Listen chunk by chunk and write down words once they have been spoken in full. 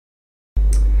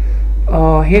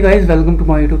Hey guys, welcome to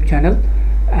my YouTube channel.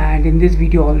 And in this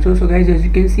video also, so guys, as you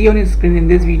can see on your screen, in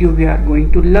this video we are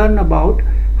going to learn about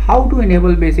how to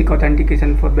enable basic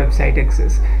authentication for website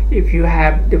access. If you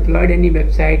have deployed any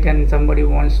website and somebody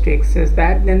wants to access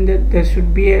that, then there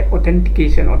should be a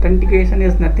authentication. Authentication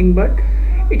is nothing but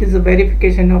it is a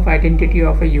verification of identity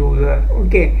of a user.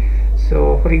 Okay,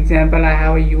 so for example, I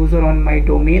have a user on my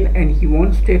domain and he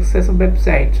wants to access a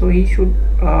website, so he should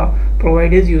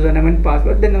provide his username and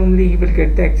password, then only he will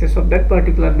get the access of that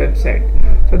particular website.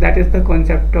 So that is the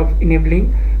concept of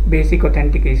enabling basic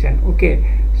authentication. Okay,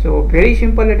 so very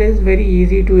simple, it is very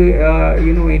easy to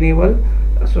enable.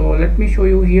 So let me show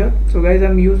you here. So guys,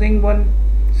 I'm using one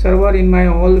server in my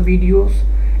all videos,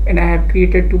 and I have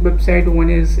created two websites. One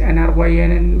is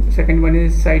NRYN and second one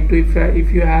is Site2.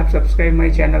 If you have subscribed my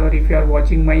channel or if you are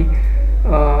watching my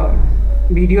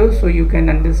videos, so you can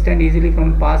understand easily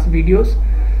from past videos.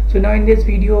 So now in this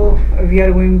video we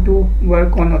are going to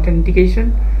work on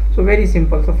authentication. So very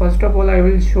simple. So first of all, I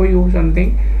will show you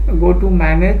something. Go to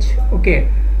manage. Okay,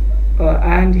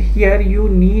 and here you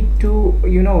need to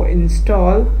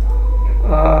install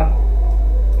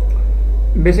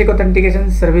basic authentication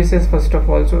services first of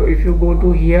all. So if you go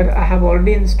to here, I have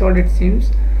already installed, it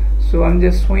seems, so I'm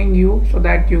just showing you so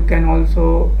that you can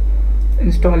also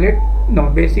install it. No,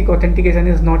 basic authentication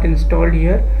is not installed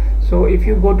here. So if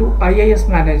you go to IIS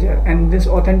manager and this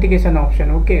authentication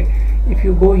option, okay, if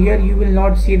you go here, you will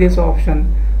not see this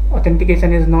option.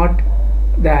 Authentication is not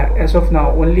there as of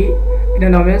now, only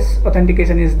anonymous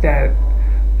authentication is there.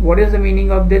 What is the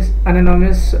meaning of this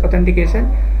anonymous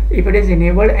authentication? If it is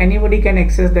enabled, anybody can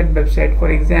access that website. For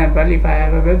example, if I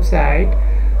have a website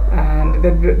and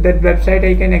that website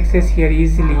I can access here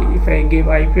easily. If I give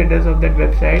IP address of that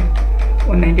website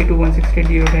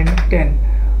 192.168.0.10,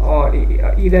 or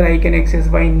either I can access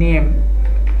by name.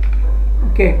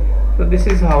 Okay, so this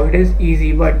is how it is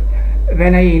easy. But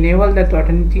when I enable that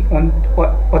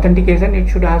authentication, it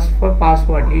should ask for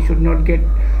password. You should not get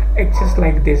access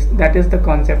like this. That is the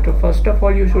concept. So first of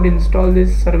all, you should install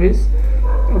this service.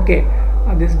 Okay,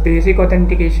 this basic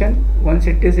authentication. Once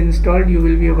it is installed, you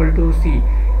will be able to see.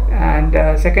 And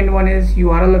second one is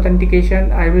URL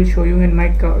authentication. I will show you in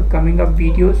my coming up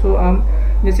video. So I'm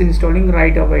just installing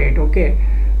right away. Okay,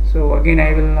 so again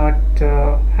I will not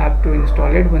have to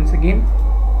install it once again.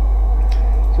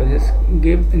 So just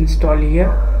give install here.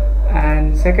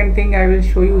 And second thing, I will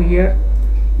show you here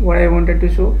what I wanted to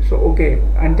show. So okay,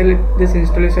 until this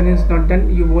installation is not done,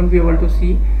 you won't be able to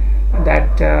see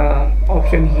that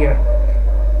option here.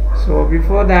 So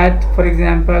before that, for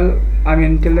example,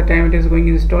 till the time it is going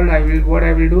installed, I will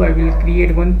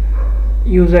create one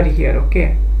user here.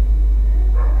 Okay,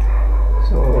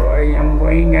 so I am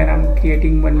going and I'm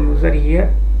creating one user here.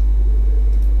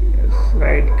 Just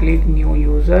right click, new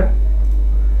user.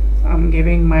 I'm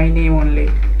giving my name only.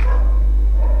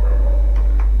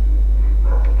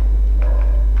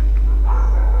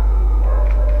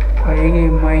 I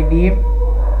give my name,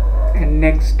 and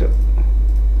next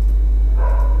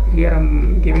here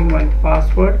I'm giving one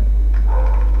password.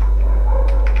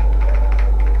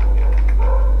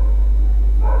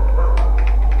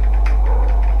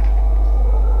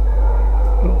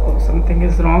 Something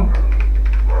is wrong,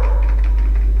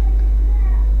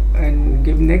 and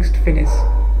give next, finish.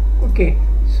 Okay,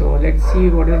 so let's see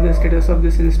what is the status of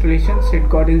this installation. So it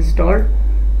got installed,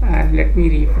 and let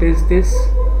me refresh this.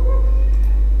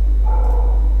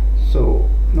 So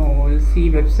now we'll see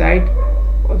website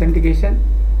authentication.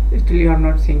 Still you are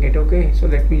not seeing it. Okay, so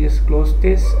let me just close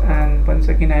this, and once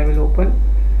again I will open,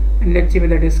 and let's see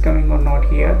whether it is coming or not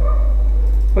here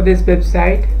for this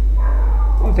website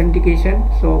authentication.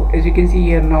 So as you can see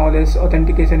here, now this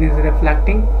authentication is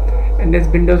reflecting, and there's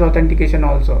Windows authentication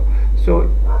also. So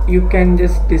you can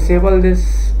just disable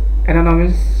this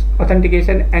anonymous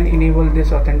authentication and enable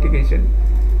this authentication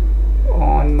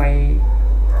on my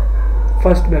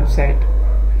first website.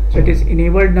 So it is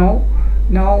enabled now.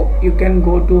 Now you can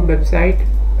go to website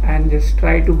and just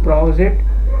try to browse it,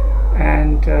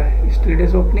 and still it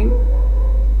is opening.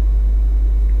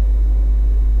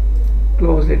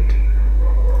 Close it,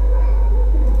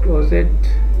 close it,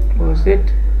 close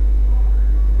it,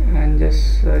 and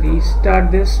just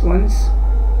restart this once.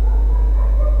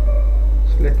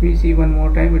 So let me see one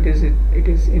more time, it is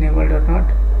enabled or not.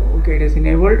 Okay, it is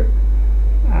enabled,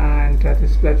 and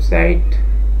this website,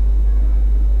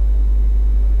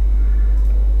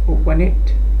 open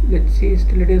it. Let's see,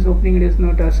 still it is opening. It is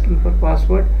not asking for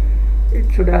password.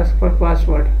 It should ask for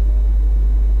password.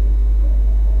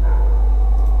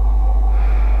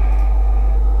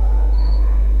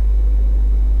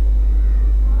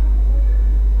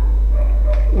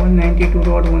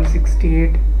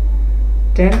 .192.168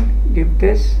 10, give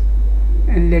this,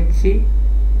 and let's see.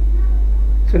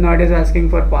 So now it is asking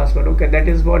for password. Okay, that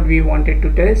is what we wanted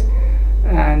to test.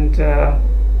 And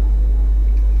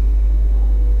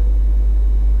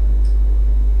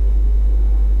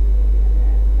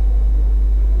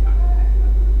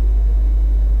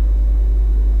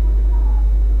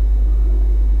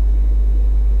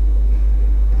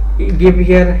give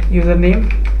here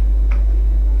username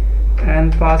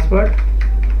and password.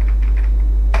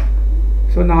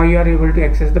 So now you are able to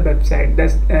access the website.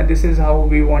 This is how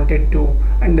we wanted to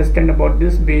understand about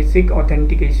this basic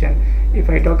authentication. If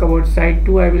I talk about site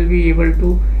 2, I will be able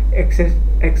to access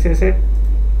it.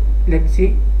 Let's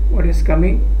see what is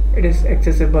coming. It is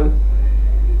accessible.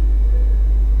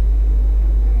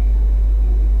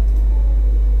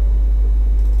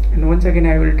 And once again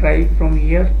I will try from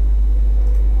here.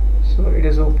 So it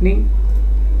is opening,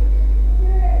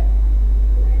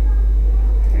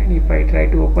 and if I try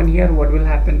to open here, what will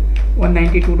happen?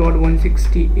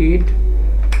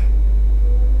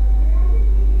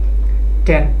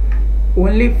 192.168.10.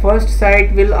 Only first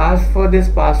site will ask for this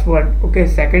password. Okay,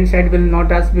 second site will not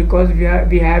ask because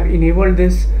we have enabled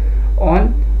this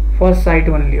on first site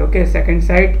only. Okay, second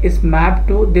site is mapped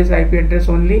to this IP address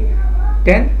only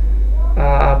 10,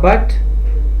 but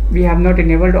we have not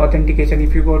enabled authentication.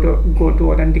 If you go to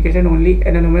authentication, only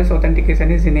anonymous authentication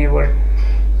is enabled.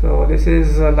 So this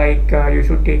is you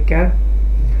should take care.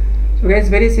 So guys,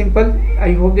 very simple.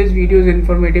 I hope this video is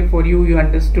informative for you. You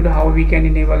understood how we can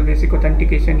enable basic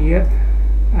authentication here.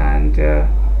 And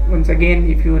once again,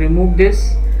 if you remove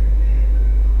this,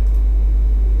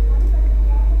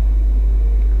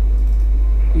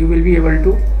 you will be able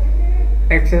to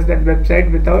access that website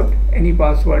without any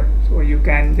password. So you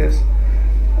can just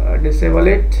disable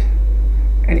it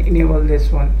and enable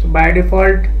this one. So by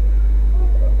default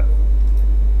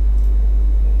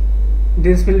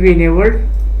this will be enabled.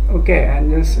 Okay, and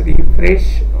just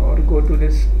refresh or go to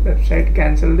this website,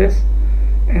 cancel this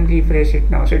and refresh it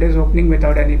now. So it is opening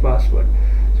without any password.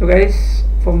 So guys,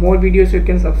 for more videos you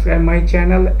can subscribe my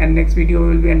channel, and next video we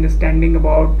will be understanding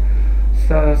about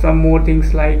some more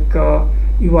things like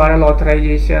URL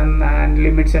authorization and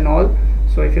limits and all.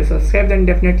 So if you subscribe, then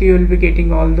definitely you will be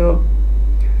getting all the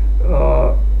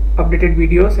updated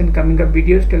videos and coming up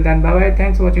videos. Till then, bye bye.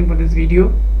 Thanks for watching for this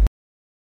video.